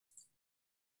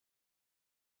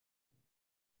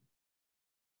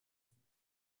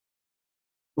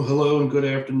Well, hello and good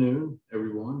afternoon,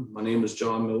 everyone. My name is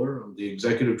John Miller. I'm the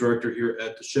Executive Director here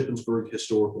at the Shippensburg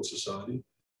Historical Society.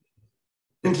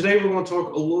 And today we're going to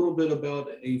talk a little bit about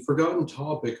a forgotten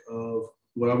topic of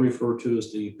what I refer to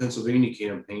as the Pennsylvania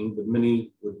Campaign, but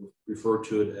many would refer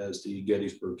to it as the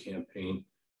Gettysburg Campaign.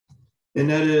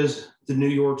 And that is the New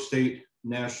York State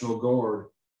National Guard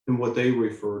and what they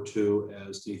refer to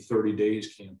as the 30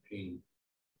 Days Campaign.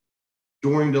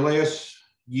 During the last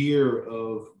year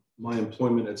of my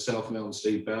employment at South Mountain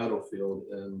State Battlefield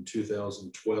in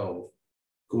 2012,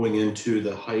 going into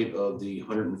the height of the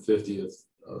 150th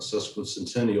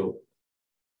sesquicentennial,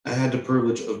 I had the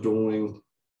privilege of doing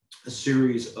a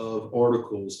series of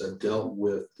articles that dealt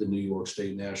with the New York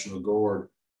State National Guard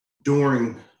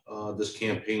during this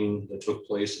campaign that took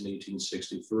place in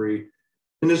 1863.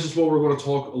 And this is what we're going to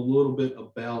talk a little bit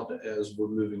about as we're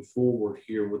moving forward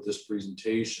here with this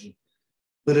presentation.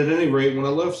 But at any rate, when I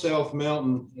left South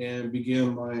Mountain and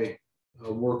began my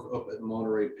work up at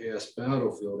Monterey Pass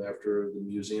Battlefield after the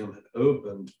museum had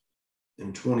opened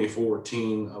in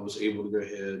 2014, I was able to go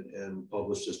ahead and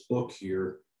publish this book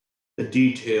here that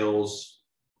details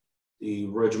the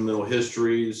regimental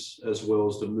histories as well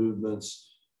as the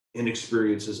movements and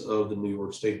experiences of the New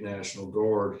York State National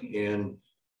Guard. And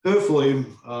hopefully,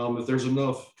 if there's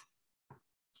enough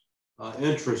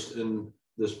interest in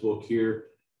this book here,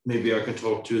 maybe I can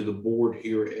talk to the board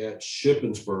here at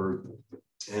Shippensburg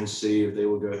and see if they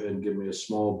will go ahead and give me a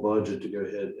small budget to go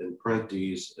ahead and print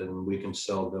these, and we can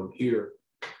sell them here.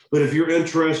 But if you're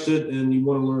interested and you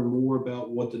want to learn more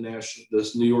about what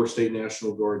this New York State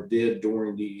National Guard did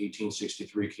during the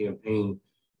 1863 campaign,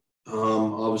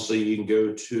 obviously you can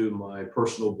go to my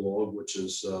personal blog, which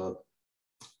is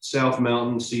South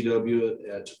Mountain CW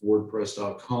at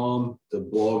WordPress.com. The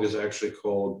blog is actually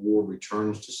called War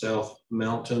Returns to South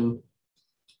Mountain.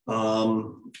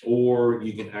 Or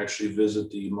you can actually visit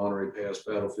the Monterey Pass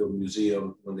Battlefield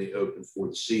Museum when they open for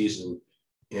the season.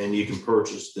 And you can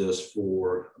purchase this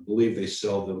for, I believe they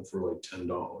sell them for like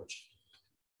 $10.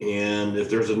 And if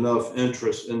there's enough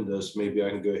interest in this, maybe I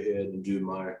can go ahead and do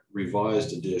my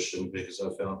revised edition, because I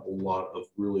found a lot of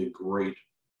really great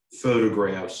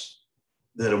photographs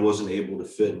that I wasn't able to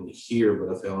fit in here,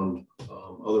 but I found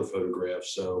other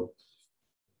photographs. So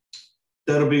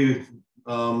that'll be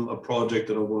a project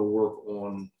that I want to work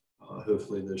on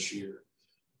hopefully this year.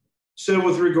 So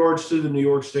with regards to the New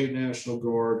York State National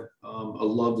Guard, I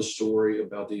love the story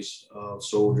about these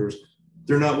soldiers.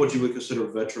 They're not what you would consider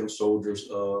veteran soldiers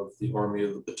of the Army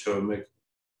of the Potomac.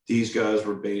 These guys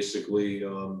were basically,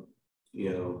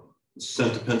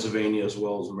 sent to Pennsylvania as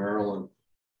well as Maryland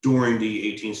during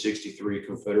the 1863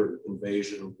 Confederate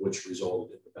invasion, which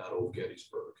resulted in the Battle of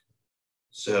Gettysburg.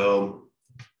 So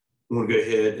I'm going to go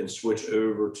ahead and switch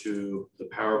over to the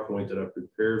PowerPoint that I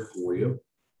prepared for you.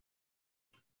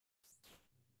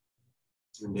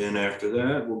 And then after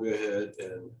that, we'll go ahead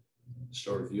and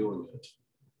start viewing it.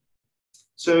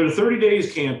 So the 30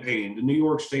 Days Campaign, the New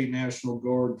York State National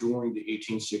Guard during the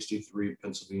 1863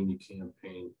 Pennsylvania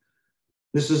Campaign.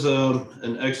 This is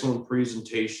an excellent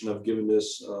presentation. I've given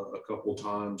this a couple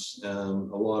times, and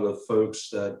a lot of folks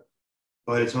that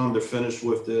by the time they're finished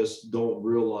with this don't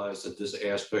realize that this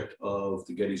aspect of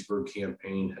the Gettysburg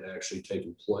campaign had actually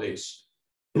taken place.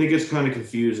 And it gets kind of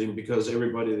confusing because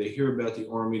everybody, they hear about the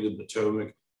Army of the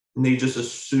Potomac and they just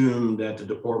assume that the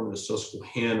Department of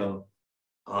Susquehanna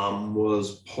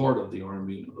was part of the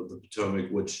Army of the Potomac,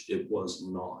 which it was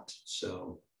not.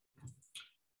 So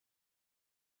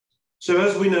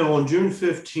as we know, on June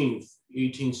 15th,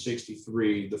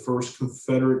 1863, the first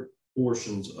Confederate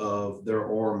portions of their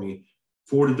army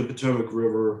forded the Potomac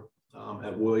River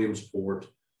at Williamsport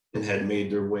and had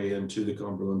made their way into the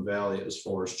Cumberland Valley as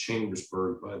far as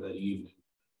Chambersburg by that evening.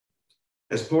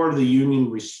 As part of the Union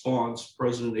response,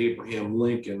 President Abraham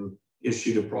Lincoln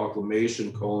issued a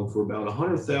proclamation calling for about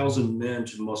 100,000 men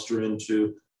to muster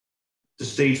into the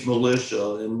state's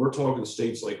militia. And we're talking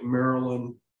states like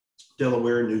Maryland,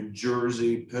 Delaware, New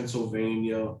Jersey,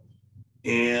 Pennsylvania.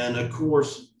 And of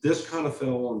course, this kind of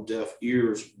fell on deaf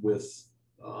ears with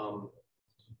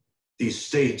these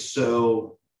states.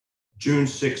 So June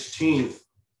 16th,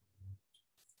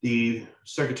 the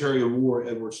Secretary of War,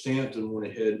 Edward Stanton, went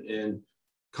ahead and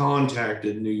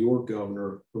contacted New York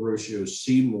Governor Horatio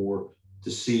Seymour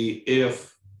to see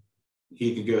if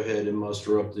he could go ahead and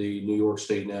muster up the New York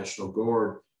State National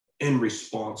Guard in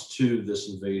response to this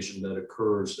invasion that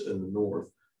occurs in the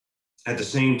North. At the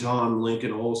same time,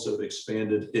 Lincoln also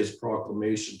expanded his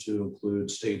proclamation to include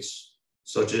states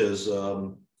such as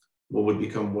what would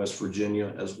become West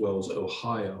Virginia as well as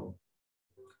Ohio.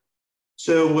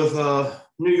 So with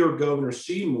New York Governor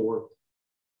Seymour,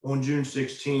 On June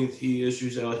 16th, he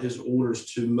issues out his orders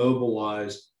to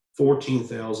mobilize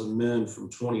 14,000 men from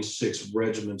 26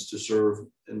 regiments to serve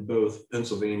in both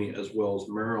Pennsylvania as well as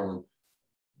Maryland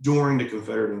during the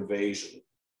Confederate invasion.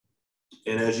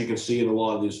 And as you can see in a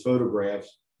lot of these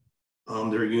photographs,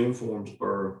 their uniforms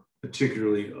are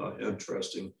particularly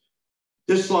interesting.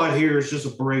 This slide here is just a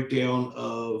breakdown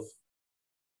of,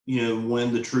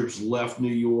 when the troops left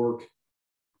New York,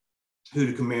 who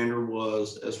the commander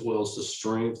was, as well as the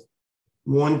strength.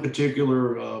 One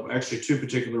particular, actually two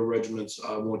particular regiments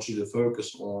I want you to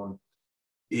focus on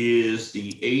is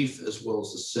the 8th as well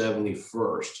as the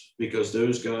 71st, because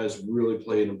those guys really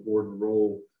play an important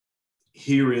role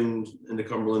here in the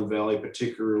Cumberland Valley,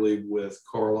 particularly with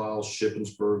Carlisle,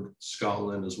 Shippensburg,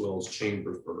 Scotland, as well as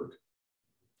Chambersburg.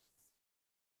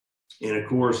 And of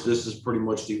course, this is pretty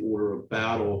much the order of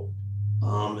battle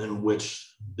in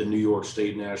which the New York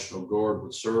State National Guard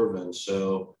would serve in.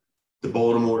 So the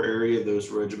Baltimore area, those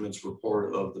regiments were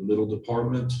part of the Middle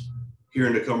Department. Here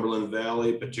in the Cumberland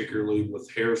Valley, particularly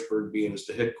with Harrisburg being as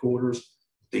the headquarters,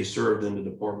 they served in the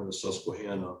Department of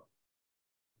Susquehanna.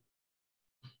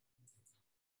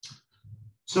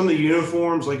 Some of the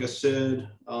uniforms, like I said,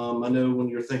 I know when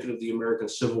you're thinking of the American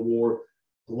Civil War,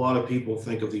 a lot of people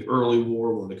think of the early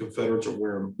war when the Confederates are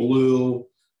wearing blue,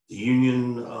 the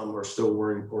Union are still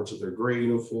wearing parts of their gray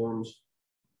uniforms.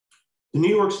 The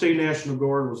New York State National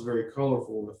Guard was very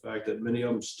colorful in the fact that many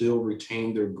of them still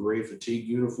retained their gray fatigue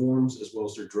uniforms as well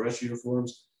as their dress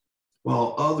uniforms,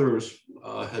 while others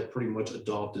had pretty much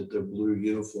adopted their blue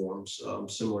uniforms,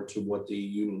 similar to what the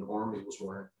Union Army was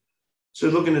wearing. So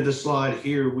looking at this slide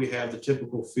here, we have the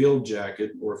typical field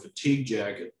jacket or fatigue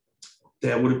jacket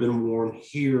that would have been worn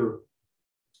here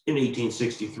in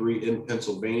 1863 in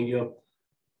Pennsylvania,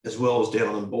 as well as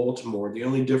down in Baltimore. The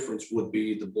only difference would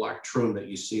be the black trim that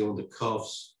you see on the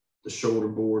cuffs, the shoulder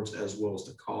boards, as well as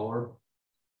the collar.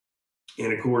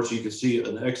 And of course, you can see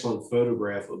an excellent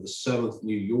photograph of the 7th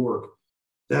New York.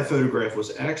 That photograph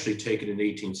was actually taken in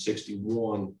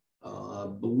 1861, I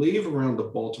believe around the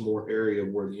Baltimore area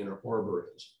where the Inner Harbor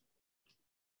is.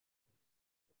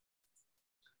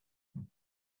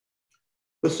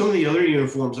 But some of the other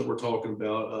uniforms that we're talking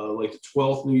about, like the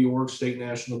 12th New York State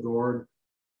National Guard,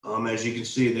 as you can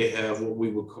see, they have what we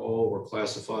would call or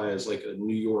classify as like a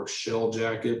New York shell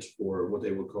jacket, or what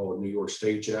they would call a New York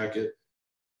State jacket.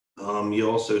 You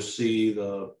also see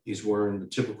he's wearing the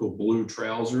typical blue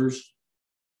trousers.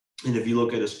 And if you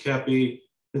look at his kepi,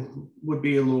 it would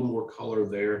be a little more color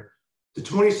there. The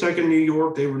 22nd New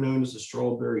York, they were known as the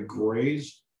Strawberry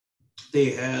Grays. They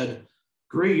had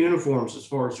gray uniforms as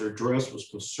far as their dress was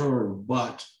concerned,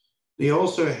 but they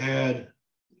also had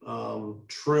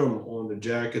trim on the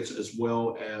jackets as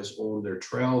well as on their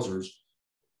trousers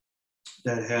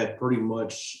that had pretty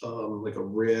much like a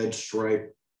red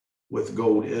stripe with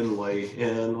gold inlay.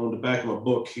 And on the back of my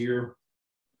book here,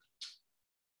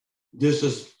 this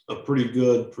is a pretty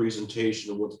good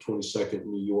presentation of what the 22nd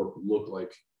New York would look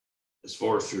like as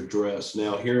far as their dress.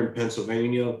 Now here in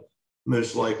Pennsylvania,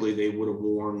 most likely they would have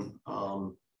worn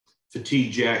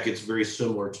fatigue jackets very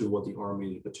similar to what the Army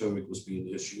of the Potomac was being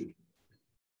issued.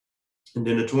 And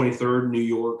then the 23rd New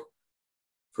York,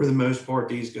 for the most part,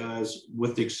 these guys,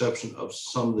 with the exception of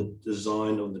some of the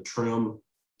design of the trim,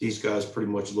 these guys pretty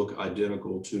much look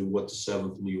identical to what the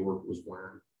 7th New York was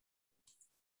wearing.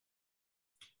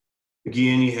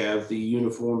 Again, you have the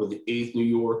uniform of the 8th New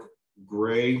York,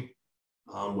 gray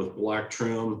with black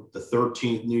trim. The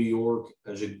 13th New York,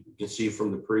 as you can see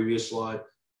from the previous slide,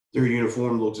 their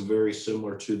uniform looks very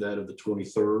similar to that of the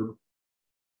 23rd.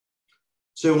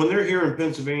 So when they're here in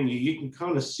Pennsylvania, you can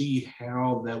kind of see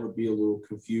how that would be a little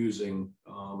confusing,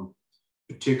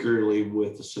 particularly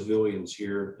with the civilians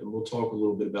here. And we'll talk a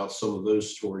little bit about some of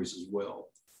those stories as well.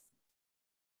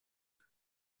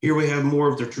 Here we have more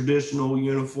of the traditional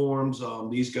uniforms.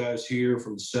 These guys here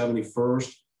from the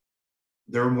 71st,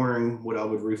 they're wearing what I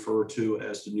would refer to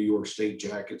as the New York State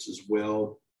jackets as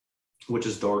well, which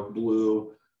is dark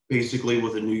blue, basically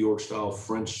with a New York style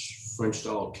French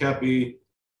style kepi,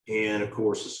 and of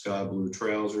course the sky blue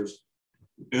trousers.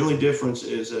 The only difference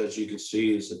is, as you can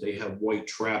see, is that they have white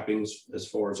trappings as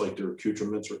far as like their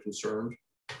accoutrements are concerned.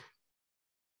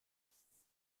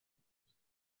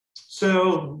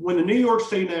 So when the New York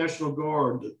State National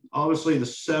Guard, obviously the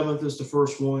 7th is the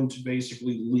first one to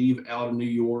basically leave out of New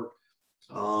York,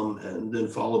 and then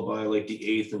followed by like the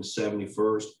 8th and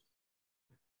 71st.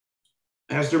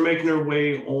 As they're making their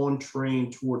way on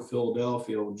train toward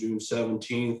Philadelphia on June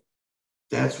 17th,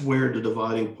 that's where the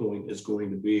dividing point is going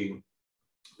to be.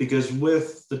 Because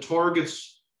with the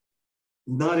targets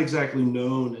not exactly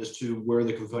known as to where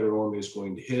the Confederate Army is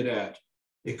going to hit at,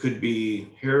 It could be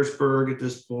Harrisburg at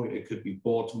this point. It could be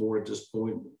Baltimore at this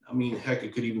point. I mean, heck,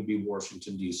 it could even be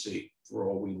Washington, D.C., for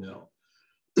all we know.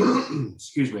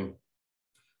 Excuse me.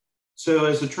 So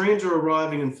as the trains are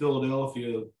arriving in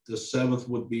Philadelphia, the 7th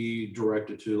would be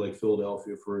directed to like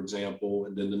Philadelphia, for example,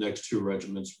 and then the next 2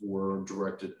 regiments were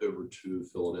directed over to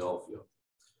Philadelphia.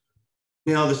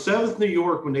 Now, the 7th New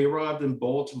York, when they arrived in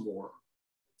Baltimore,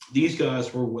 these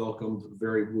guys were welcomed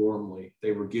very warmly.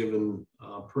 They were given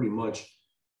pretty much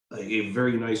a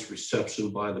very nice reception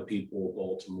by the people of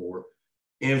Baltimore.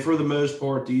 And for the most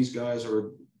part, these guys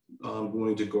are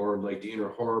going to guard like the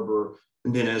Inner Harbor.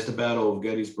 And then as the Battle of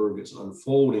Gettysburg is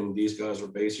unfolding, these guys are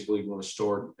basically going to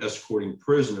start escorting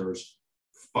prisoners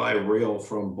by rail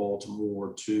from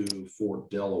Baltimore to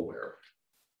Fort Delaware.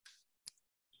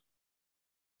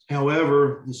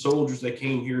 However, the soldiers that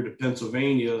came here to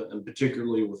Pennsylvania, and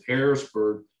particularly with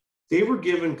Harrisburg, they were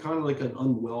given kind of like an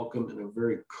unwelcome and a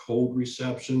very cold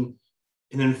reception.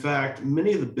 And in fact,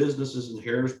 many of the businesses in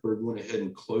Harrisburg went ahead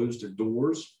and closed their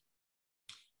doors,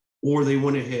 or they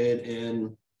went ahead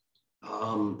and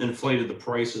inflated the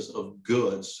prices of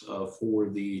goods for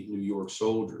the New York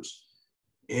soldiers.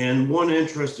 And one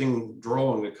interesting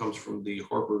drawing that comes from the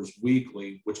Harper's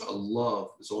Weekly, which I love,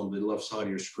 is on the left side of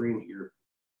your screen here.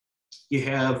 You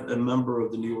have a member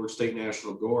of the New York State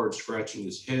National Guard scratching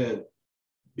his head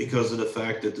because of the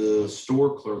fact that the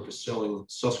store clerk is selling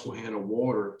Susquehanna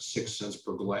water 6 cents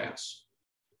per glass.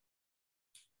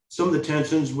 Some of the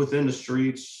tensions within the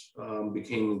streets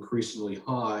became increasingly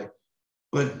high.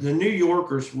 But the New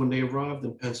Yorkers, when they arrived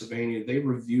in Pennsylvania, they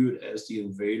were viewed as the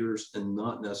invaders and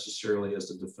not necessarily as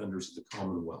the defenders of the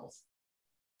Commonwealth.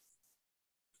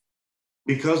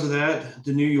 Because of that,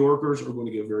 the New Yorkers are going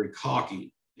to get very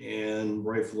cocky, and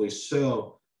rightfully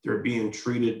so. They're being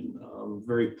treated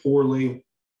very poorly.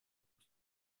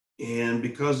 And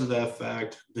because of that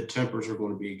fact, the tempers are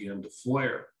going to begin to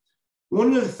flare.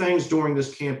 One of the things during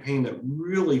this campaign that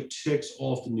really ticks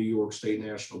off the New York State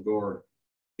National Guard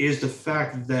is the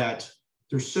fact that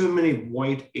there's so many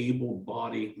white,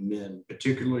 able-bodied men,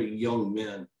 particularly young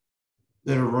men,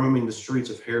 that are roaming the streets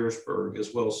of Harrisburg,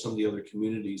 as well as some of the other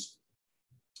communities.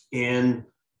 And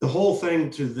the whole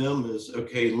thing to them is,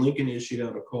 okay, Lincoln issued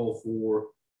out a call for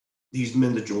these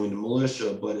men to join the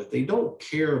militia, but if they don't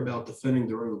care about defending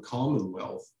their own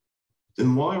Commonwealth,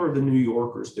 then why are the New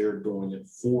Yorkers there doing it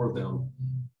for them?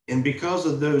 And because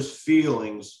of those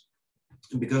feelings,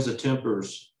 and because of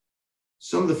tempers,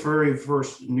 some of the very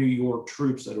first New York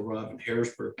troops that arrived in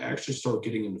Harrisburg actually start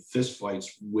getting into fistfights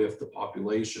with the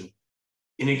population.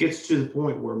 And it gets to the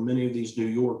point where many of these New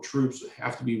York troops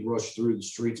have to be rushed through the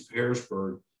streets of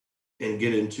Harrisburg and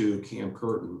get into Camp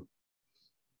Curtin.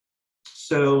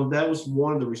 So that was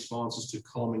one of the responses to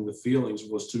calming the feelings,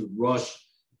 was to rush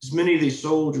as many of these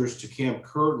soldiers to Camp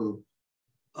Curtin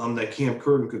that Camp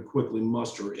Curtin could quickly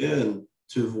muster in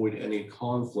to avoid any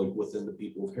conflict within the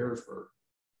people of Harrisburg.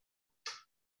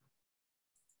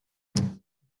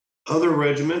 Other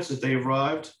regiments that they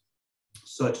arrived,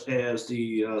 such as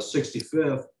the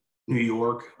 65th New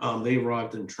York, they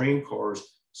arrived in train cars.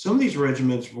 Some of these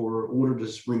regiments were ordered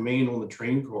to remain on the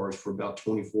train cars for about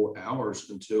 24 hours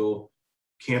until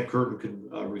Camp Curtin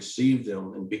could receive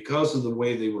them. And because of the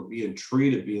way they were being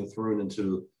treated, being thrown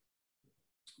into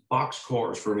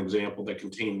boxcars, for an example, that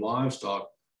contained livestock,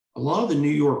 a lot of the New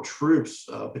York troops,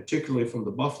 particularly from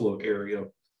the Buffalo area,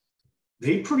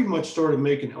 they pretty much started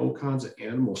making all kinds of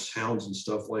animal sounds and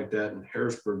stuff like that in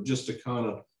Harrisburg, just to kind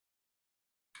of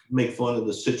make fun of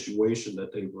the situation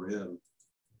that they were in.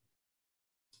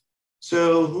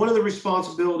 So one of the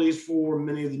responsibilities for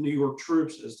many of the New York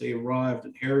troops as they arrived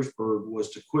in Harrisburg was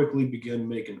to quickly begin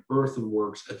making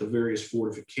earthworks at the various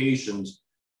fortifications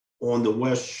on the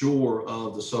west shore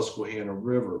of the Susquehanna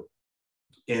River.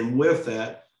 And with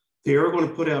that, they are going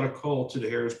to put out a call to the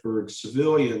Harrisburg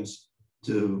civilians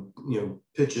to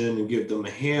pitch in and give them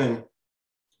a hand.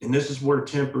 And this is where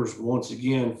tempers once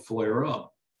again flare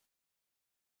up.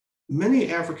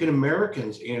 Many African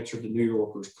Americans answered the New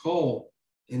Yorkers' call,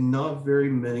 and not very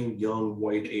many young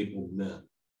white able men.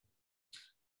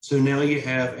 So now you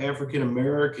have African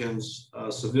Americans,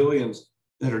 civilians,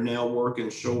 that are now working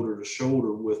shoulder to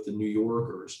shoulder with the New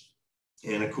Yorkers.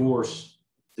 And of course,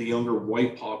 the younger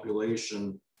white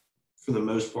population, for the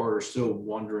most part, are still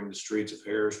wandering the streets of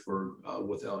Harrisburg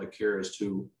without a care as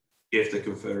to if the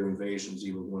Confederate invasion is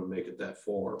even going to make it that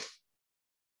far.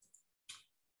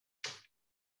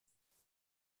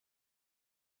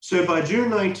 So by June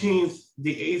 19th,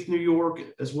 the 8th New York,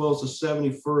 as well as the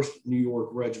 71st New York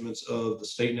regiments of the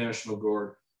State National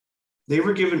Guard, They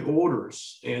were given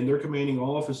orders, and their commanding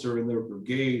officer in their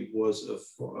brigade was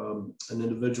an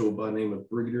individual by the name of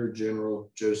Brigadier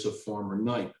General Joseph Farmer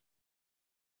Knipe.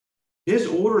 His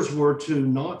orders were to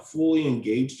not fully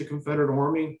engage the Confederate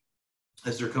Army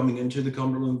as they're coming into the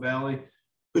Cumberland Valley,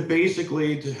 but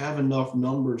basically to have enough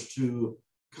numbers to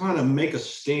kind of make a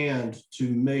stand to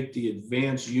make the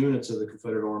advanced units of the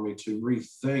Confederate Army to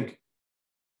rethink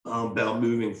about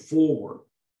moving forward.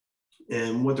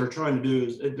 And what they're trying to do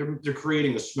is they're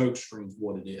creating a smoke screen of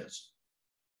what it is.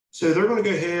 So they're going to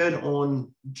go ahead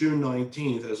on June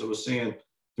 19th, as I was saying,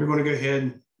 they're going to go ahead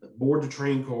and board the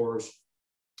train cars,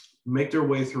 make their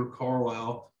way through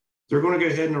Carlisle. They're going to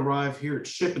go ahead and arrive here at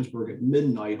Shippensburg at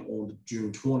midnight on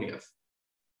June 20th.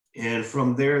 And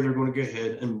from there, they're going to go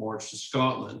ahead and march to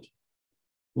Scotland.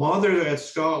 While they're at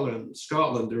Scotland,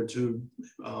 they're to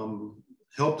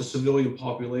help the civilian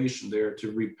population there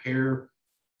to repair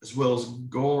as well as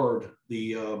guard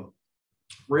the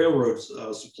railroads,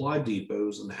 supply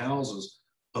depots and houses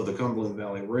of the Cumberland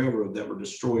Valley Railroad that were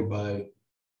destroyed by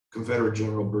Confederate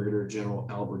General Brigadier General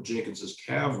Albert Jenkins's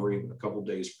cavalry a couple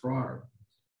days prior.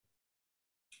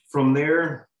 From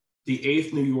there, the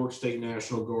 8th New York State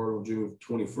National Guard on June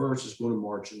 21st is going to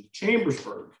march into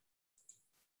Chambersburg.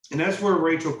 And that's where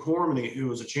Rachel Cormany, who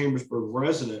was a Chambersburg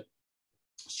resident,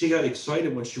 she got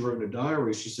excited when she wrote in a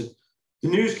diary. She said, "The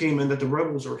news came in that the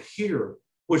rebels are here,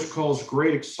 which caused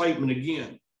great excitement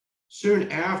again.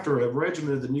 Soon after, a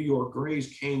regiment of the New York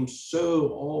Grays came, so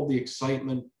all the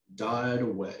excitement died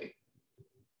away."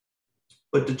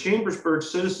 But the Chambersburg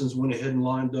citizens went ahead and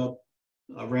lined up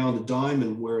around the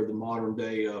diamond where the modern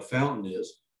day fountain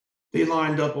is. They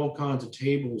lined up all kinds of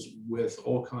tables with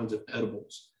all kinds of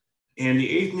edibles. And the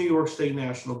 8th New York State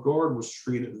National Guard was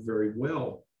treated very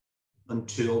well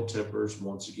until tempers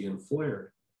once again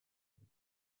flared.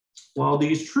 While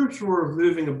these troops were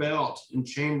moving about in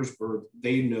Chambersburg,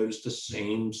 they noticed the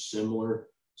same similar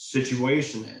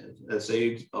situation as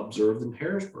they observed in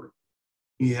Harrisburg.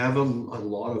 You have a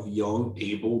lot of young,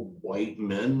 able white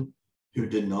men who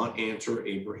did not answer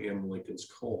Abraham Lincoln's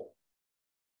call.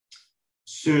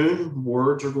 Soon,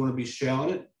 words are going to be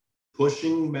shouted,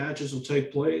 pushing matches will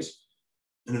take place,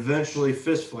 and eventually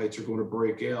fistfights are going to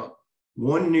break out.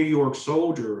 One New York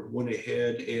soldier went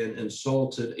ahead and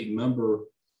insulted a member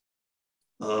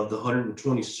of the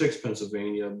 126th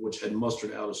Pennsylvania, which had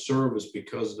mustered out of service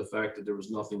because of the fact that there was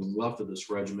nothing left of this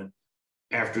regiment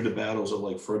after the battles of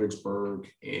like Fredericksburg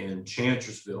and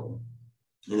Chancellorsville.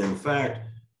 And in fact,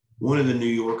 one of the New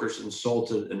Yorkers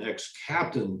insulted an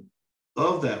ex-captain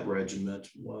of that regiment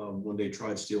when they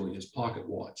tried stealing his pocket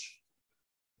watch.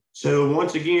 So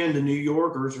once again, the New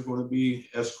Yorkers are going to be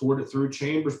escorted through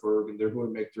Chambersburg, and they're going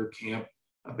to make their camp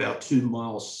about 2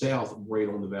 miles south of Great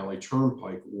on the Valley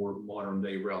Turnpike, or modern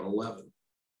day Route 11.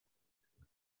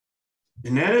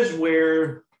 And that is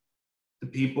where the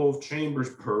people of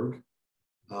Chambersburg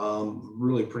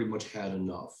really pretty much had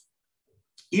enough.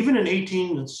 Even in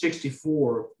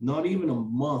 1864, not even a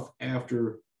month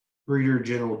after Brigadier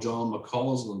General John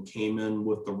McCausland came in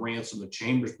with the ransom of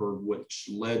Chambersburg, which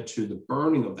led to the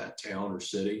burning of that town or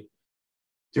city,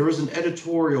 there was an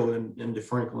editorial in the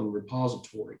Franklin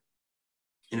Repository.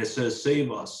 And it says,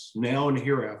 "Save us now and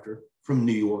hereafter from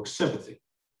New York sympathy.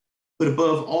 But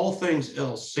above all things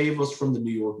else, save us from the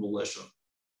New York militia.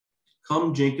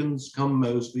 Come Jenkins, come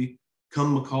Mosby,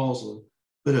 come McCausland,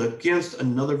 but against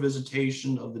another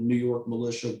visitation of the New York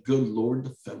militia, good Lord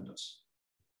defend us."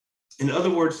 In other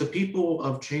words, the people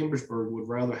of Chambersburg would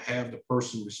rather have the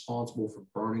person responsible for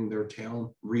burning their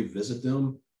town revisit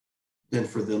them than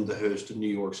for them to host a New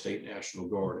York State National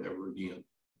Guard ever again.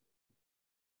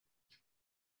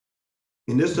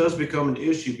 And this does become an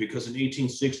issue because in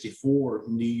 1864,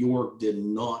 New York did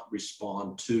not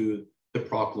respond to the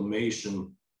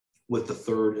proclamation with the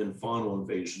third and final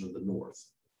invasion of the North.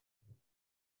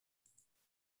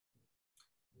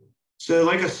 So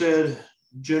like I said,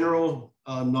 General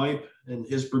Knipe and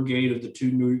his brigade of the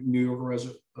two New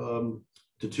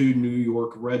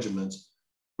York regiments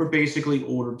were basically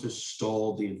ordered to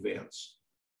stall the advance.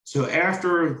 So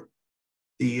after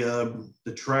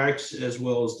the tracks as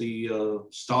well as the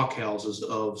stockhouses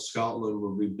of Scotland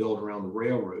were rebuilt around the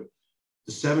railroad,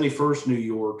 the 71st New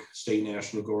York State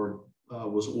National Guard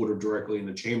was ordered directly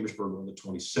into Chambersburg on the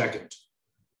 22nd.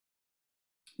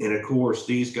 And of course,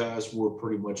 these guys were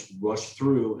pretty much rushed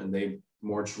through and they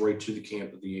marched right to the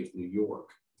camp of the 8th New York.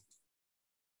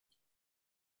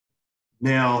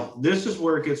 Now, this is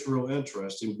where it gets real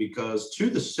interesting because to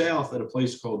the south at a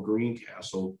place called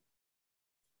Greencastle,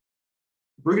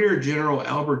 Brigadier General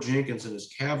Albert Jenkins and his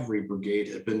cavalry brigade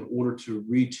had been ordered to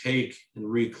retake and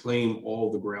reclaim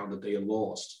all the ground that they had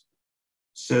lost.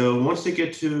 So once they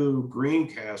get to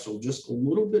Greencastle, just a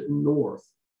little bit north,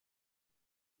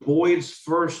 Boyd's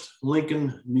 1st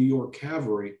Lincoln New York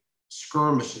Cavalry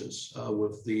skirmishes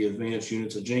with the advanced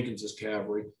units of Jenkins's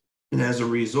cavalry. And as a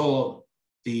result,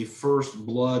 the first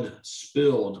blood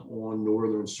spilled on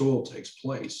Northern soil takes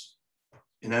place.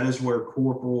 And that is where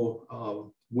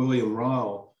Corporal William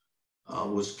Ryle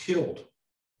was killed.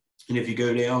 And if you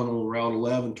go down on Route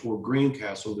 11 toward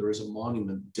Greencastle, there is a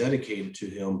monument dedicated to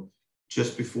him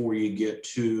just before you get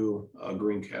to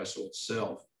Greencastle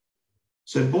itself.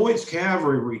 So Boyd's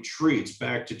cavalry retreats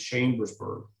back to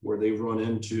Chambersburg, where they run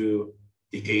into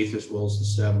the 8th as well as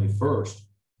the 71st.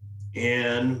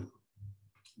 And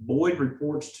Boyd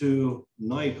reports to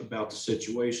Knipe about the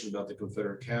situation, about the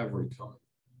Confederate cavalry coming.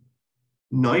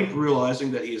 Knipe, realizing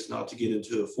that he is not to get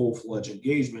into a full-fledged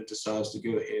engagement, decides to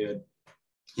go ahead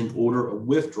and order a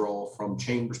withdrawal from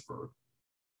Chambersburg.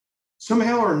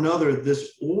 Somehow or another,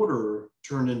 this order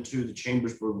turned into the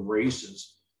Chambersburg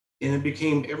races, and it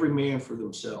became every man for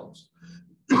themselves.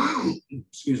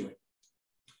 Excuse me.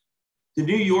 The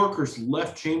New Yorkers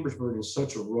left Chambersburg in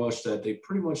such a rush that they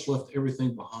pretty much left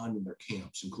everything behind in their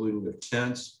camps, including their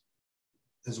tents,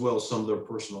 as well as some of their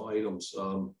personal items,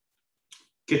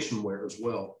 kitchenware as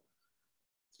well.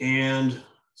 And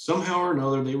somehow or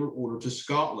another, they were ordered to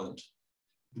Scotland,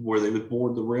 where they would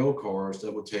board the rail cars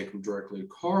that would take them directly to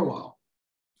Carlisle.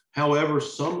 However,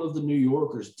 some of the New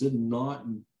Yorkers did not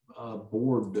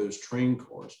board those train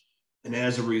cars. And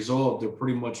as a result, they're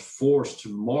pretty much forced to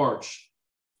march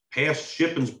past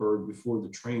Shippensburg before the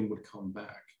train would come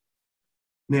back.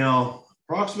 Now,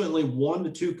 approximately 1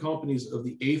 to 2 companies of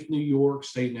the 8th New York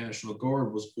State National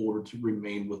Guard was ordered to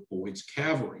remain with Boyd's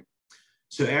cavalry.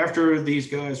 So after these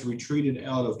guys retreated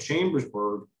out of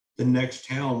Chambersburg, the next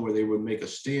town where they would make a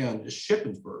stand is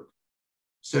Shippensburg.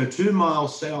 So 2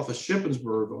 miles south of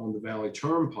Shippensburg on the Valley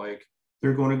Turnpike,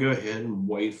 they're going to go ahead and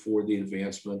wait for the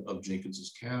advancement of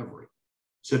Jenkins's cavalry.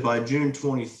 So by June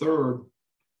 23rd,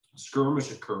 a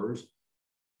skirmish occurs,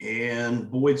 and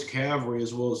Boyd's cavalry,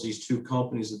 as well as these 2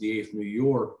 companies of the 8th New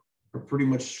York, are pretty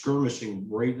much skirmishing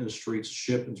right in the streets of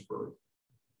Shippensburg.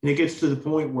 And it gets to the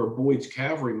point where Boyd's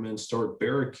cavalrymen start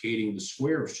barricading the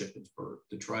square of Shippensburg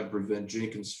to try to prevent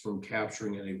Jenkins from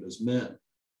capturing any of his men.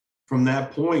 From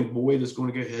that point, Boyd is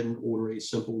going to go ahead and order a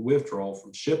simple withdrawal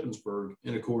from Shippensburg.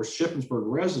 And of course, Shippensburg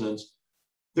residents,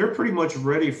 they're pretty much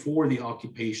ready for the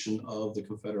occupation of the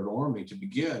Confederate Army to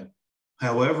begin.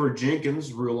 However,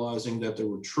 Jenkins, realizing that there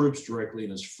were troops directly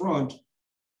in his front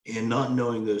and not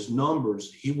knowing those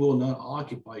numbers, he will not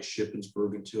occupy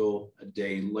Shippensburg until a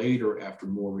day later after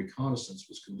more reconnaissance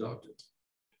was conducted.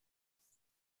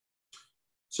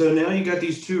 So now you got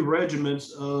these 2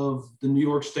 regiments of the New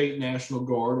York State National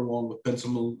Guard along with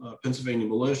Pennsylvania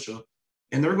militia,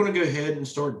 and they're going to go ahead and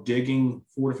start digging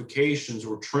fortifications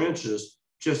or trenches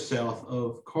just south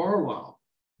of Carlisle.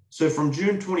 So from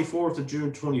June 24th to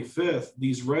June 25th,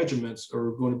 these regiments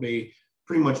are going to be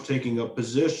pretty much taking up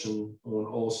position on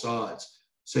all sides.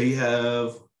 So you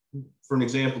have, for an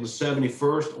example, the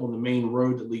 71st on the main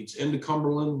road that leads into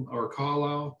Cumberland or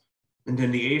Carlisle. And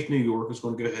then the 8th New York is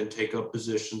going to go ahead and take up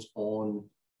positions on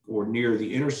or near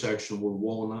the intersection where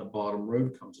Walnut Bottom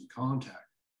Road comes in contact.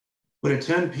 But at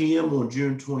 10 p.m. on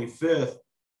June 25th,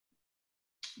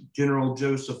 General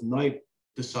Joseph Knipe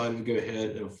decided to go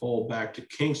ahead and fall back to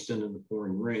Kingston in the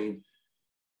pouring rain.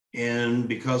 And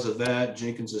because of that,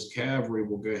 Jenkins's cavalry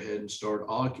will go ahead and start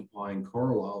occupying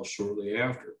Carlisle shortly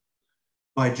after.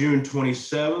 By June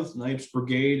 27th, Knipe's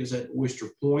brigade is at Oyster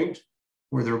Point,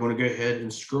 where they're going to go ahead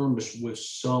and skirmish with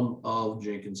some of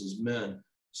Jenkins's men.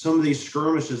 Some of these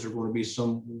skirmishes are going to be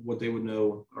what they would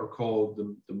know are called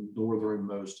the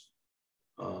northernmost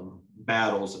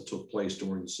battles that took place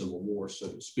during the Civil War, so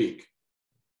to speak.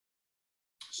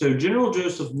 So General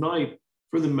Joseph Knipe,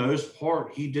 for the most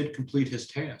part, he did complete his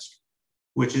task,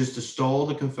 which is to stall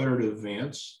the Confederate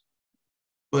advance.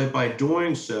 But by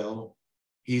doing so,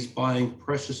 he's buying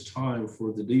precious time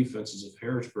for the defenses of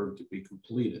Harrisburg to be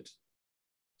completed.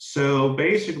 So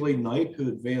basically, Knipe, who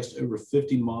advanced over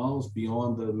 50 miles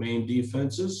beyond the main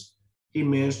defenses, he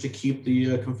managed to keep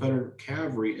the Confederate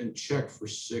cavalry in check for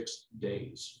 6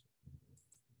 days.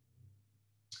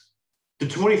 The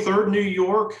 23rd New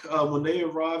York, when they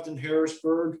arrived in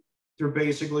Harrisburg, they're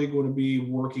basically going to be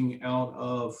working out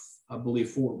of, I believe,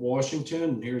 Fort Washington.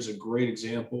 And here's a great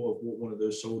example of what one of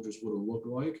those soldiers would have looked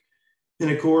like.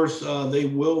 And of course, they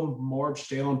will march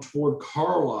down toward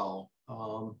Carlisle.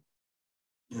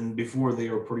 And before they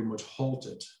are pretty much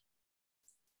halted.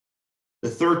 The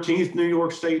 13th New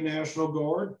York State National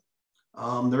Guard,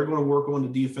 they're going to work on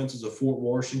the defenses of Fort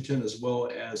Washington as well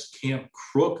as Camp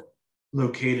Crook,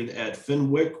 located at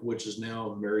Fenwick, which is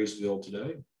now Marysville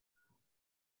today.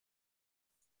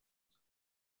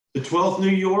 The 12th New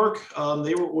York,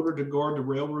 they were ordered to guard the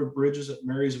railroad bridges at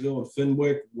Marysville and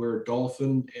Fenwick, where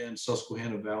Dauphin and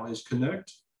Susquehanna valleys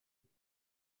connect.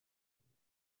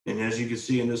 And as you can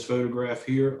see in this photograph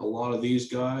here, a lot of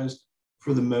these guys,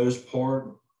 for the most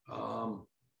part,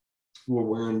 were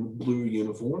wearing blue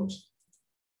uniforms.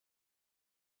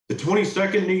 The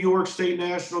 22nd New York State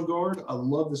National Guard, I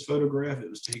love this photograph. It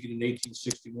was taken in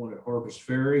 1861 at Harper's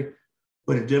Ferry,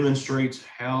 but it demonstrates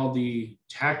how the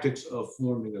tactics of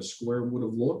forming a square would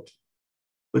have looked.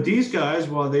 But these guys,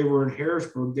 while they were in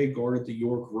Harrisburg, they guarded the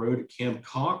York Road at Camp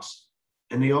Cox,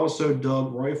 and they also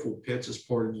dug rifle pits as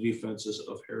part of the defenses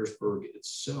of Harrisburg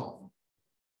itself.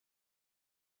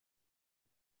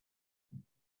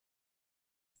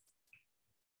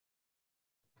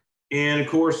 And of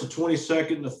course, the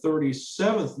 22nd and the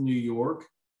 37th New York,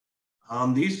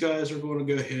 these guys are going to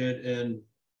go ahead and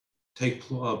take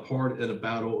part in a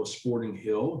battle of Sporting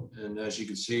Hill. And as you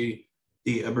can see,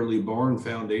 the Eberly Barn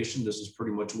Foundation, this is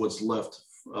pretty much what's left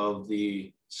of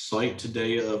the site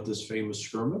today of this famous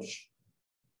skirmish.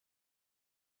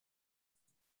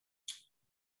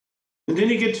 And then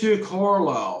you get to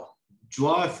Carlisle,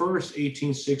 July 1st,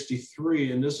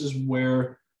 1863, and this is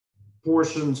where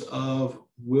portions of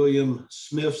William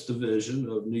Smith's division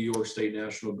of New York State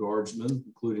National Guardsmen,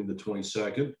 including the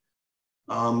 22nd,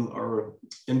 are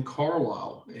in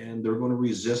Carlisle, and they're going to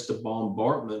resist the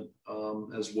bombardment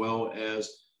as well as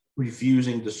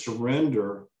refusing to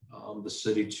surrender the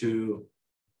city to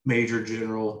Major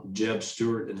General Jeb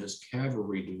Stuart and his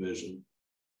cavalry division.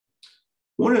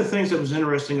 One of the things that was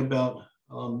interesting about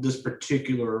this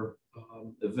particular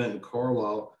event in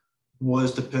Carlisle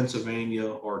was the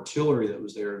Pennsylvania artillery that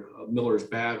was there, Miller's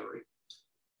Battery.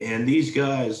 And these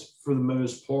guys, for the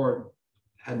most part,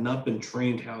 had not been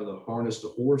trained how to harness the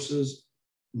horses,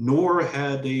 nor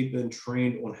had they been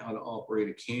trained on how to operate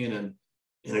a cannon.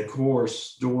 And of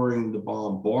course, during the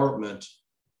bombardment,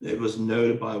 it was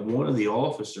noted by one of the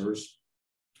officers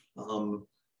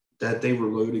that they were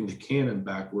loading the cannon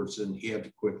backwards, and he had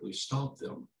to quickly stop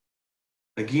them.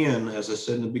 Again, as I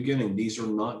said in the beginning, these are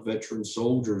not veteran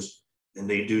soldiers, and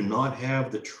they do not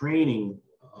have the training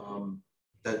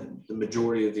that the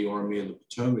majority of the Army of the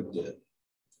Potomac did.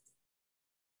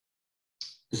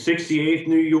 The 68th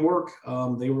New York,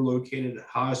 they were located at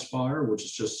High Spire, which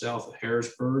is just south of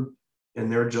Harrisburg,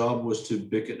 and their job was to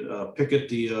picket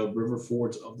the river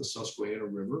fords of the Susquehanna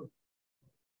River.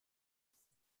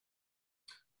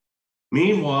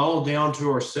 Meanwhile, down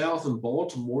to our south in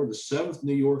Baltimore, the 7th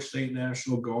New York State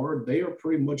National Guard, they are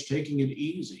pretty much taking it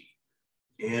easy.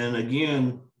 And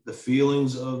again, the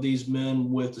feelings of these men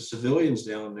with the civilians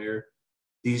down there,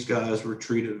 these guys were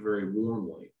treated very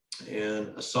warmly. And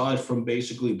aside from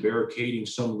basically barricading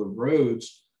some of the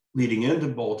roads leading into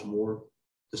Baltimore,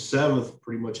 the 7th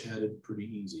pretty much had it pretty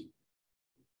easy.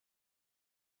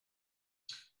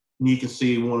 And you can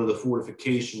see one of the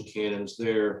fortification cannons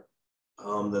there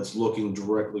that's looking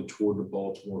directly toward the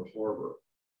Baltimore harbor.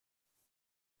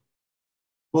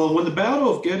 Well, when the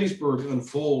Battle of Gettysburg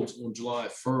unfolds on July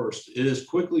 1st, it is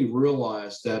quickly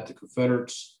realized that the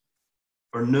Confederates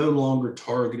are no longer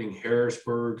targeting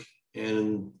Harrisburg,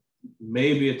 and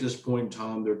maybe at this point in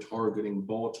time, they're targeting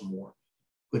Baltimore.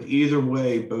 But either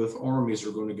way, both armies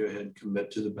are going to go ahead and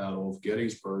commit to the Battle of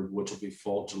Gettysburg, which will be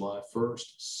fought July 1st,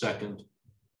 2nd,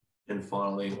 and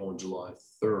finally on July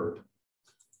 3rd.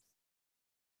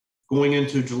 Going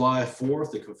into July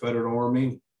 4th, the Confederate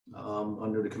Army,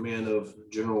 under the command of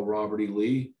General Robert E.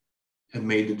 Lee, had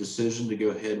made the decision to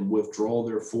go ahead and withdraw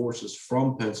their forces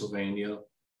from Pennsylvania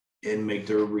and make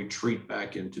their retreat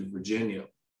back into Virginia.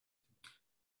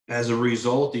 As a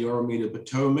result, the Army of the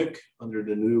Potomac, under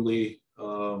the newly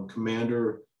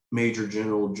commander, Major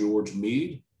General George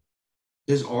Meade,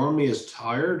 his army is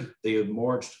tired. They have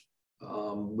marched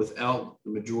without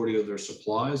the majority of their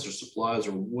supplies. Their supplies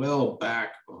are well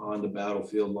back behind the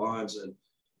battlefield lines at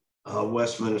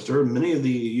Westminster. Many of the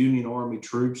Union Army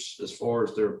troops, as far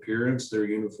as their appearance, their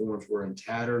uniforms were in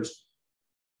tatters.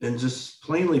 And just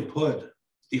plainly put,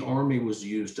 the army was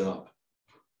used up.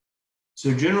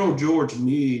 So General George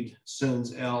Meade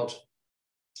sends out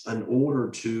an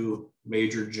order to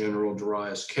Major General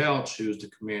Darius Couch, who is the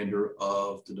commander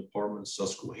of the Department of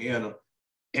Susquehanna,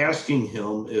 asking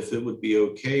him if it would be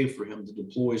okay for him to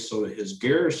deploy some of his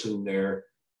garrison there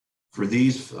for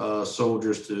these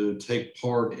soldiers to take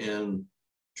part in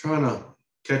trying to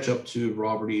catch up to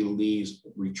Robert E. Lee's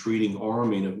retreating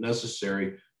army, and if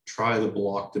necessary, try to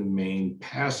block the main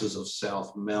passes of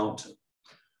South Mountain.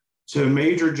 So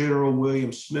Major General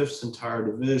William Smith's entire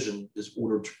division is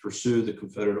ordered to pursue the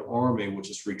Confederate Army, which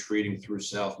is retreating through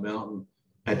South Mountain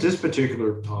at this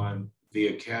particular time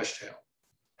via Cashtown.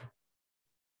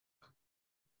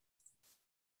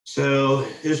 So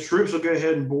his troops will go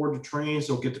ahead and board the trains.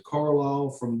 They'll get to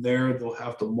Carlisle. From there, they'll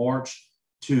have to march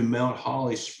to Mount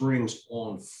Holly Springs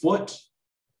on foot.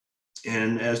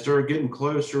 And as they're getting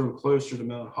closer and closer to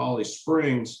Mount Holly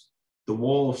Springs, the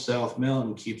wall of South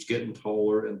Mountain keeps getting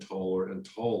taller and taller and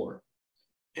taller.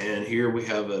 And here we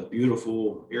have a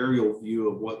beautiful aerial view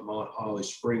of what Mount Holly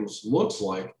Springs looks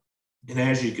like. And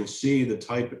as you can see, the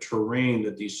type of terrain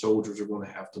that these soldiers are going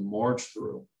to have to march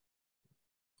through.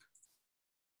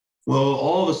 Well,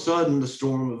 all of a sudden, the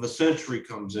storm of a century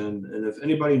comes in. And if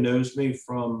anybody knows me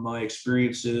from my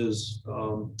experiences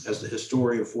as the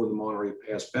historian for the Monterey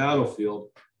Pass battlefield,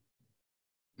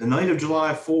 the night of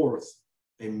July 4th,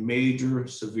 a major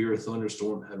severe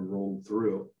thunderstorm had rolled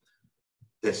through.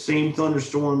 That same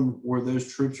thunderstorm where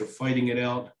those troops are fighting it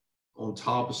out on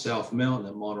top of South Mountain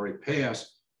at Monterey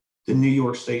Pass, the New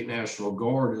York State National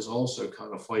Guard is also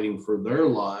kind of fighting for their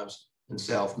lives in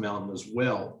South Mountain as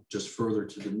well, just further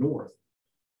to the north.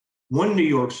 One New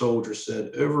York soldier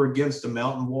said, over against the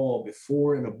mountain wall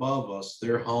before and above us,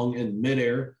 there hung in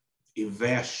midair a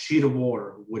vast sheet of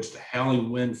water, which the howling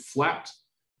wind flapped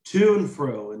to and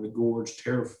fro in the gorge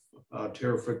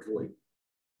terrifically,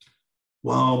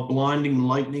 while blinding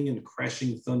lightning and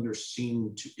crashing thunder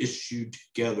seemed to issue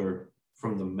together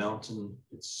from the mountain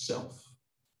itself.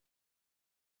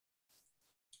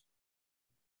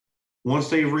 Once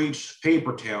they reached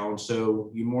Papertown, so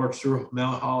you march through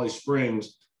Mount Holly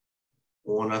Springs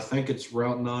on, I think it's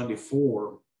Route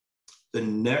 94, the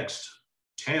next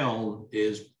town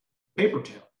is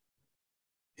Papertown.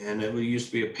 And it used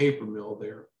to be a paper mill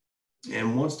there.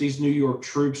 And once these New York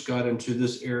troops got into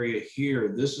this area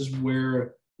here, this is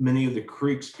where many of the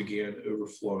creeks began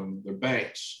overflowing their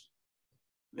banks.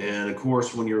 And of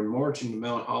course, when you're marching to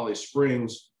Mount Holly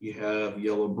Springs, you have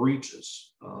Yellow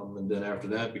Breeches. And then after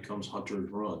that becomes Hunter's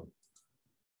Run.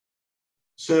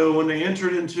 So when they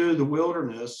entered into the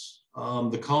wilderness,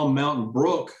 the Calm Mountain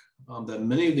Brook that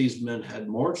many of these men had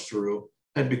marched through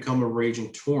had become a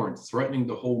raging torrent, threatening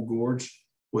the whole gorge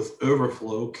with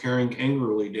overflow, carrying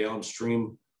angrily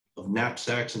downstream of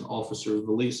knapsacks and officers'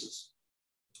 valises.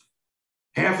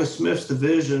 Half of Smith's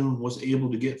division was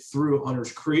able to get through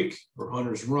Hunter's Creek or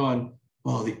Hunter's Run,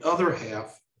 while the other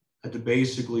half had to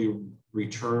basically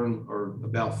return or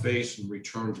about face and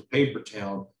return to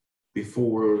Papertown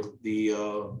before the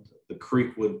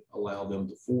creek would allow them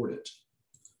to ford it.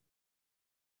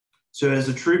 So as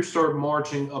the troops start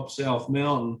marching up South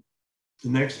Mountain, the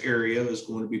next area is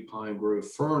going to be Pine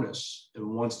Grove Furnace.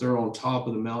 And once they're on top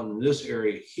of the mountain in this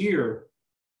area here,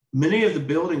 many of the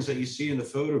buildings that you see in the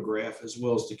photograph, as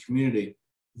well as the community,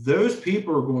 those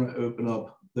people are going to open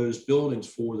up those buildings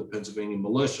for the Pennsylvania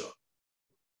militia.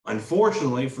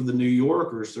 Unfortunately for the New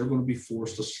Yorkers, they're going to be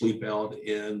forced to sleep out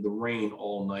in the rain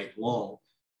all night long.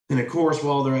 And of course,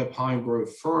 while they're at Pine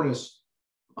Grove Furnace,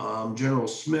 General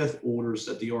Smith orders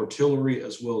that the artillery,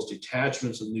 as well as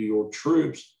detachments of New York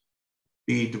troops,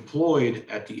 be deployed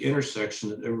at the intersection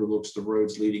that overlooks the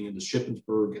roads leading into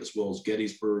Shippensburg, as well as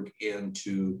Gettysburg, and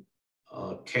to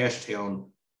Cashtown,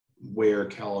 where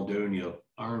Caledonia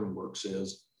Iron Works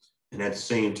is. And at the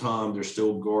same time, they're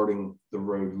still guarding the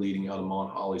road leading out of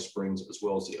Mount Holly Springs, as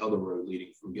well as the other road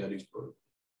leading from Gettysburg.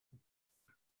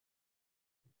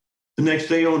 The next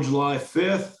day on July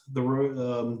 5th,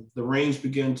 the rains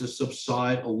begin to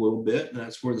subside a little bit, and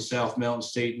that's where the South Mountain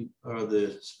State,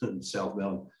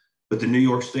 but the New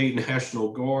York State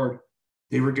National Guard,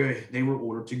 they were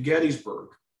ordered to Gettysburg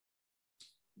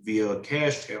via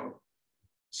Cashtown.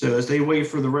 So as they wait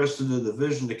for the rest of the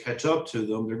division to catch up to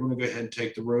them, they're going to go ahead and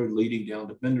take the road leading down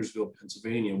to Bendersville,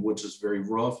 Pennsylvania, which is very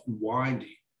rough and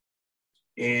windy.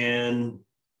 And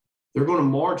they're going to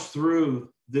march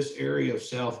through this area of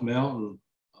South Mountain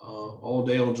all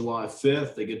day on July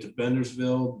 5th. They get to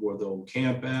Bendersville, where they'll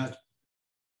camp at.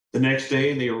 The next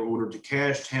day, they are ordered to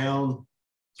Cashtown,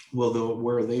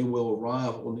 where they will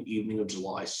arrive on the evening of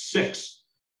July 6th.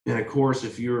 And of course,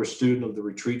 if you're a student of the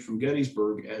retreat from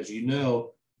Gettysburg, as you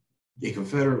know, the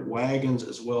Confederate wagons,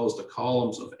 as well as the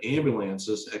columns of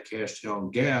ambulances at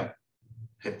Cashtown Gap,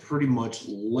 had pretty much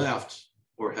left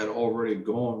or had already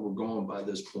were gone by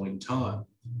this point in time.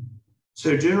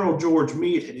 So General George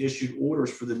Meade had issued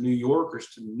orders for the New Yorkers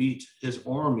to meet his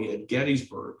army at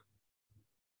Gettysburg.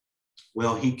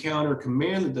 Well, he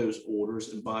counter-commanded those orders,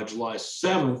 and by July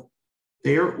 7th,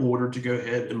 they are ordered to go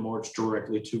ahead and march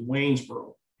directly to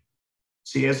Waynesboro.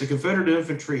 See, as the Confederate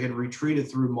infantry had retreated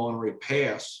through Monterey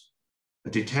Pass, A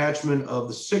detachment of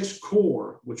the 6th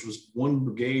Corps, which was one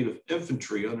brigade of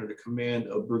infantry under the command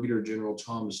of Brigadier General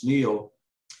Thomas Neal,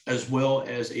 as well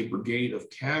as a brigade of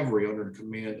cavalry under the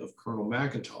command of Colonel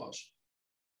McIntosh.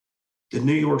 The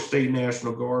New York State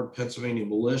National Guard, Pennsylvania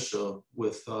Militia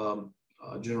with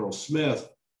General Smith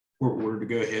were ordered to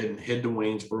go ahead and head to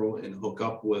Waynesboro and hook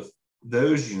up with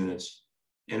those units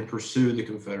and pursue the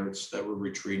Confederates that were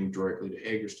retreating directly to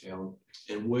Hagerstown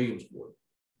and Williamsport.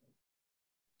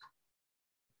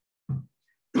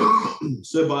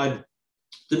 So by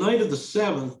the night of the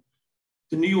 7th,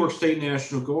 the New York State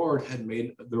National Guard had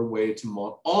made their way to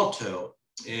Mont Alto,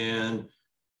 and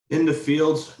in the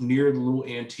fields near the Little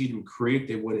Antietam Creek,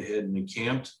 they went ahead and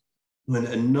encamped when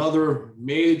another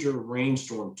major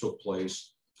rainstorm took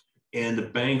place, and the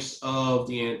banks of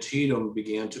the Antietam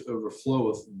began to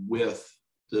overflow with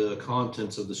the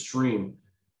contents of the stream.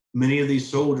 Many of these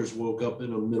soldiers woke up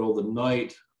in the middle of the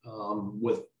night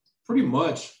with pretty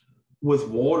much with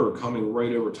water coming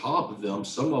right over top of them.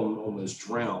 Some of them almost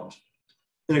drowned.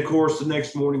 And of course, the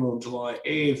next morning on July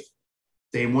 8th,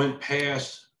 they went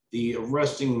past the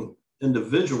arresting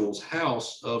individual's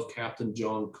house of Captain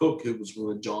John Cook, who was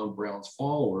one of John Brown's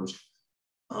followers,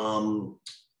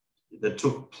 that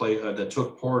took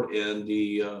part in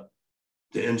the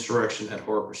insurrection at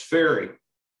Harper's Ferry.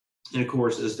 And of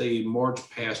course, as they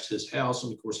marched past his house,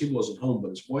 and of course he wasn't home,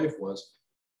 but his wife was,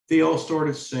 they all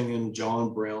started singing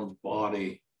 "John Brown's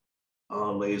Body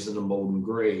Lays in a Molten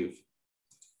Grave."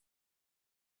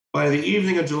 By the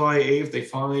evening of July 8th, they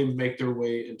finally make their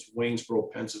way into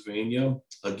Waynesboro, Pennsylvania.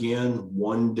 Again,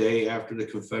 one day after the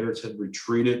Confederates had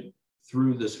retreated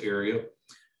through this area.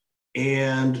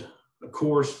 And of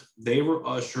course, they were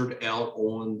ushered out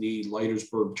on the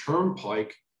Leitersburg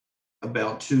Turnpike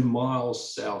about 2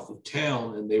 miles south of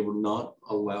town, and they were not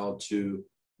allowed to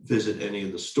visit any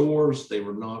of the stores. They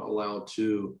were not allowed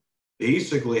to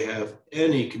basically have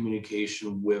any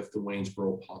communication with the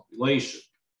Waynesboro population.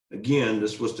 Again,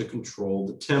 this was to control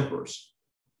the tempers.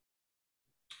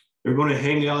 They're going to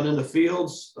hang out in the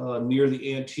fields near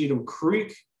the Antietam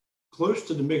Creek, close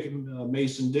to the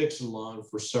Mason-Dixon line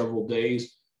for several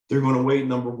days. They're going to wait,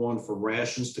 number one, for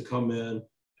rations to come in,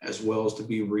 as well as to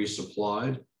be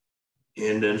resupplied.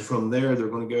 And then from there, they're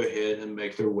going to go ahead and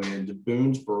make their way into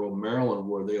Boonesboro, Maryland,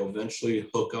 where they'll eventually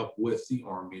hook up with the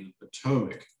Army of the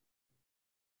Potomac.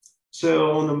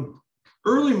 So on the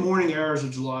early morning hours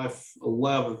of July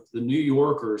 11th, the New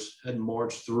Yorkers had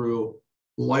marched through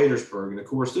Leitersburg. And of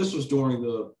course, this was during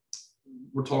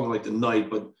we're talking like the night,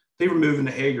 but they were moving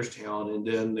to Hagerstown, and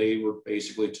then they were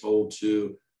basically told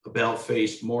to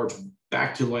about-face march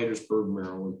back to Leitersburg,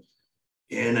 Maryland.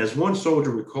 And as one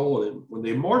soldier recalled it, when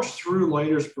they marched through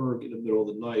Leitersburg in the middle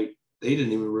of the night, they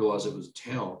didn't even realize it was a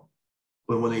town.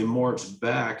 But when they marched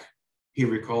back, he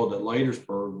recalled that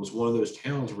Leitersburg was one of those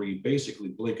towns where you basically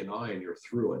blink an eye and you're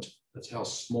through it. That's how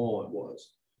small it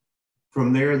was.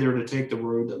 From there, they're to take the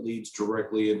road that leads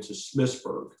directly into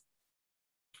Smithsburg.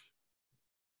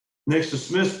 Next to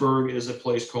Smithsburg is a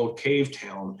place called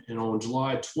Cavetown. And on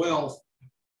July 12th,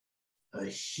 a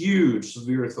huge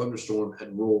severe thunderstorm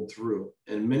had rolled through,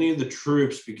 and many of the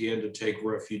troops began to take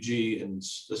refuge in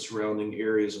the surrounding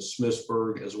areas of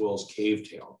Smithsburg as well as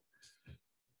Cavetown.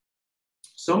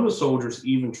 Some of the soldiers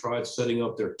even tried setting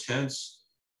up their tents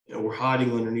and were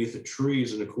hiding underneath the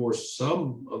trees. And of course,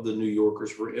 some of the New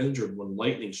Yorkers were injured when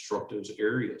lightning struck those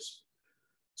areas.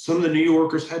 Some of the New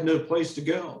Yorkers had no place to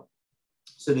go,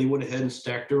 so they went ahead and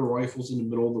stacked their rifles in the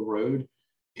middle of the road.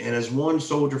 And as one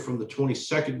soldier from the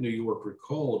 22nd New York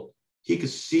recalled, he could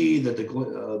see that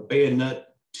the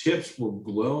bayonet tips were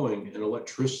glowing and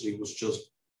electricity was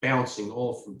just bouncing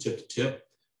off from tip to tip.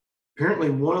 Apparently,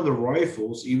 one of the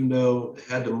rifles, even though it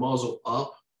had the muzzle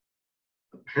up,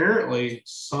 apparently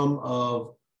some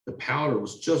of the powder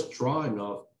was just dry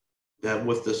enough that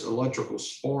with this electrical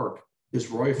spark, his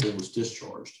rifle was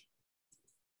discharged.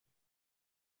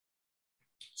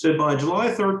 So by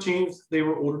July 13th, they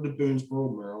were ordered to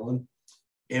Boonesboro, Maryland.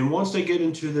 And once they get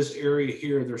into this area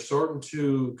here, they're starting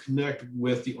to connect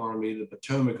with the Army of the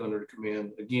Potomac under the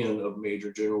command, again, of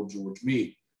Major General George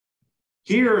Meade.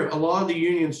 Here, a lot of the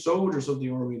Union soldiers of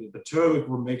the Army of the Potomac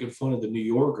were making fun of the New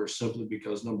Yorkers simply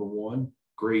because, number one,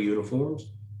 gray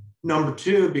uniforms. Number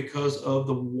two, because of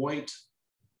the white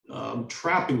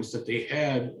trappings that they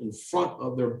had in front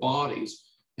of their bodies.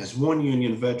 As one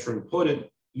Union veteran put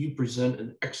it, you present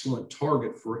an excellent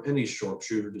target for any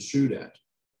sharpshooter to shoot at.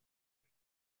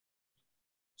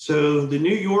 So the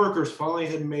New Yorkers finally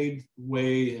had made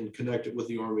way and connected with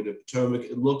the Army of the Potomac.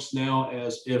 It looks now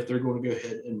as if they're going to go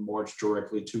ahead and march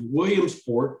directly to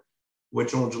Williamsport,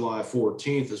 which on July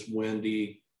 14th is when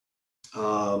the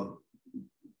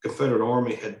Confederate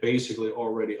Army had basically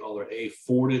already either A,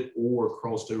 forded or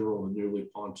crossed over on the newly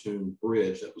pontoon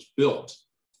bridge that was built.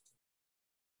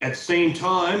 At the same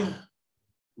time,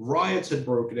 riots had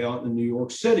broken out in New York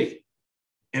City.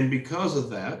 And because of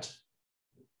that,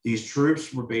 these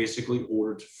troops were basically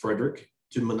ordered to Frederick,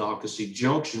 to Monocacy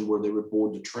Junction, where they would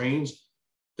board the trains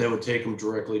that would take them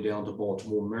directly down to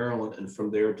Baltimore, Maryland, and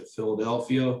from there to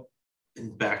Philadelphia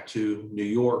and back to New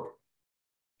York.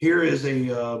 Here is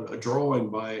a drawing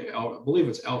by, I believe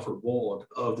it's Alfred Wald,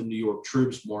 of the New York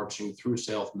troops marching through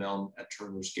South Mountain at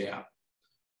Turner's Gap.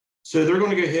 So they're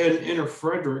going to go ahead and enter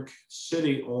Frederick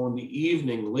City on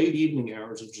the late evening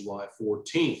hours of July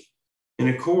 14th. And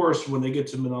of course, when they get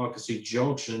to Monocacy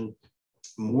Junction,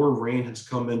 more rain has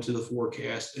come into the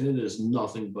forecast, and it is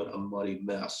nothing but a muddy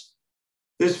mess.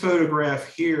 This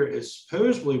photograph here is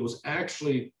supposedly was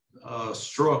actually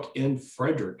struck in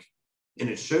Frederick, and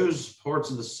it shows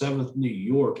parts of the 7th New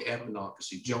York at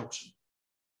Monocacy Junction.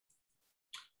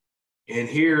 And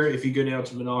here, if you go down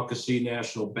to Monocacy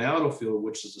National Battlefield,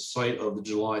 which is the site of the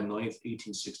July 9th,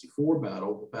 1864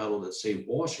 battle, the battle that saved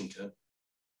Washington,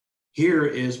 here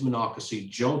is Monocacy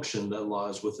Junction that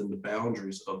lies within the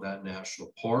boundaries of that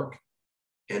national park.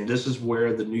 And this is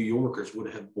where the New Yorkers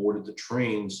would have boarded the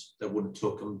trains that would have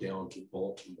took them down to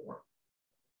Baltimore.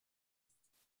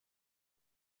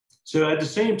 So at the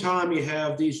same time, you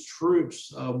have these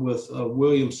troops with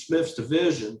William Smith's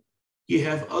division. You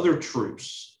have other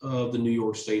troops of the New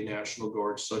York State National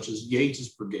Guard, such as Yates's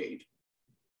brigade.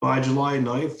 By July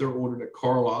 9th, they're ordered at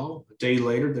Carlisle. A day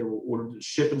later, they were ordered at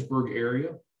Shippensburg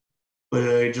area.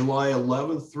 But July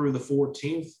 11th through the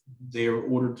 14th, they are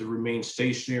ordered to remain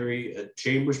stationary at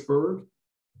Chambersburg.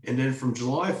 And then from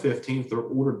July 15th, they're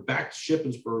ordered back to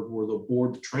Shippensburg, where they'll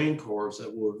board the train cars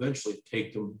that will eventually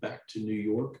take them back to New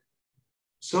York.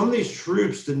 Some of these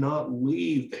troops did not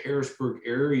leave the Harrisburg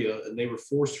area, and they were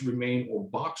forced to remain on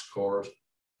boxcars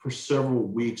for several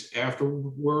weeks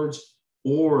afterwards,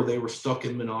 or they were stuck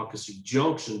in Monocacy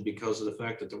Junction because of the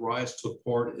fact that the riots took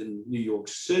part in New York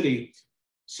City.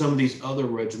 Some of these other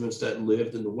regiments that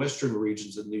lived in the western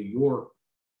regions of New York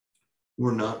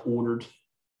were not ordered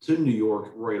to New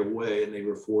York right away, and they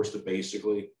were forced to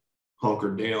basically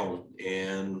hunker down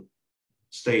and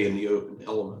stay in the open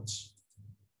elements.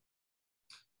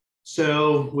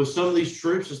 So with some of these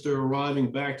troops, as they're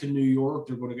arriving back to New York,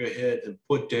 they're going to go ahead and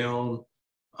put down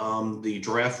the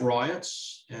draft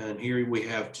riots. And here we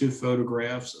have two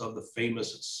photographs of the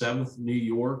famous 7th New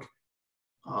York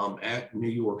at New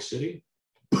York City.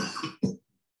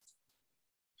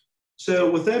 So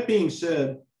with that being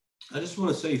said, I just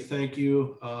want to say thank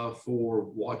you for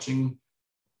watching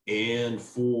and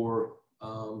for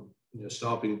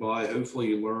stopping by. Hopefully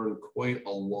you learned quite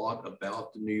a lot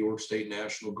about the New York State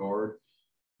National Guard.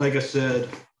 Like I said,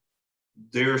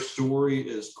 their story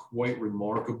is quite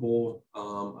remarkable.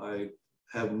 I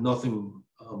have nothing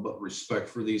but respect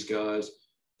for these guys.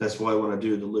 That's why when I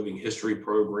do the living history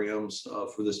programs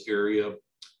for this area,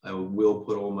 I will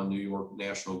put on my New York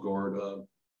National Guard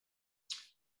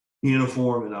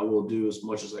uniform, and I will do as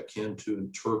much as I can to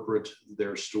interpret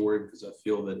their story because I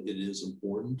feel that it is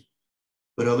important.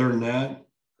 But other than that,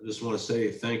 I just want to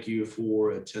say thank you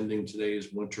for attending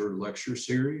today's winter lecture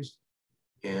series,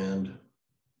 and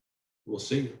we'll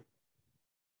see you.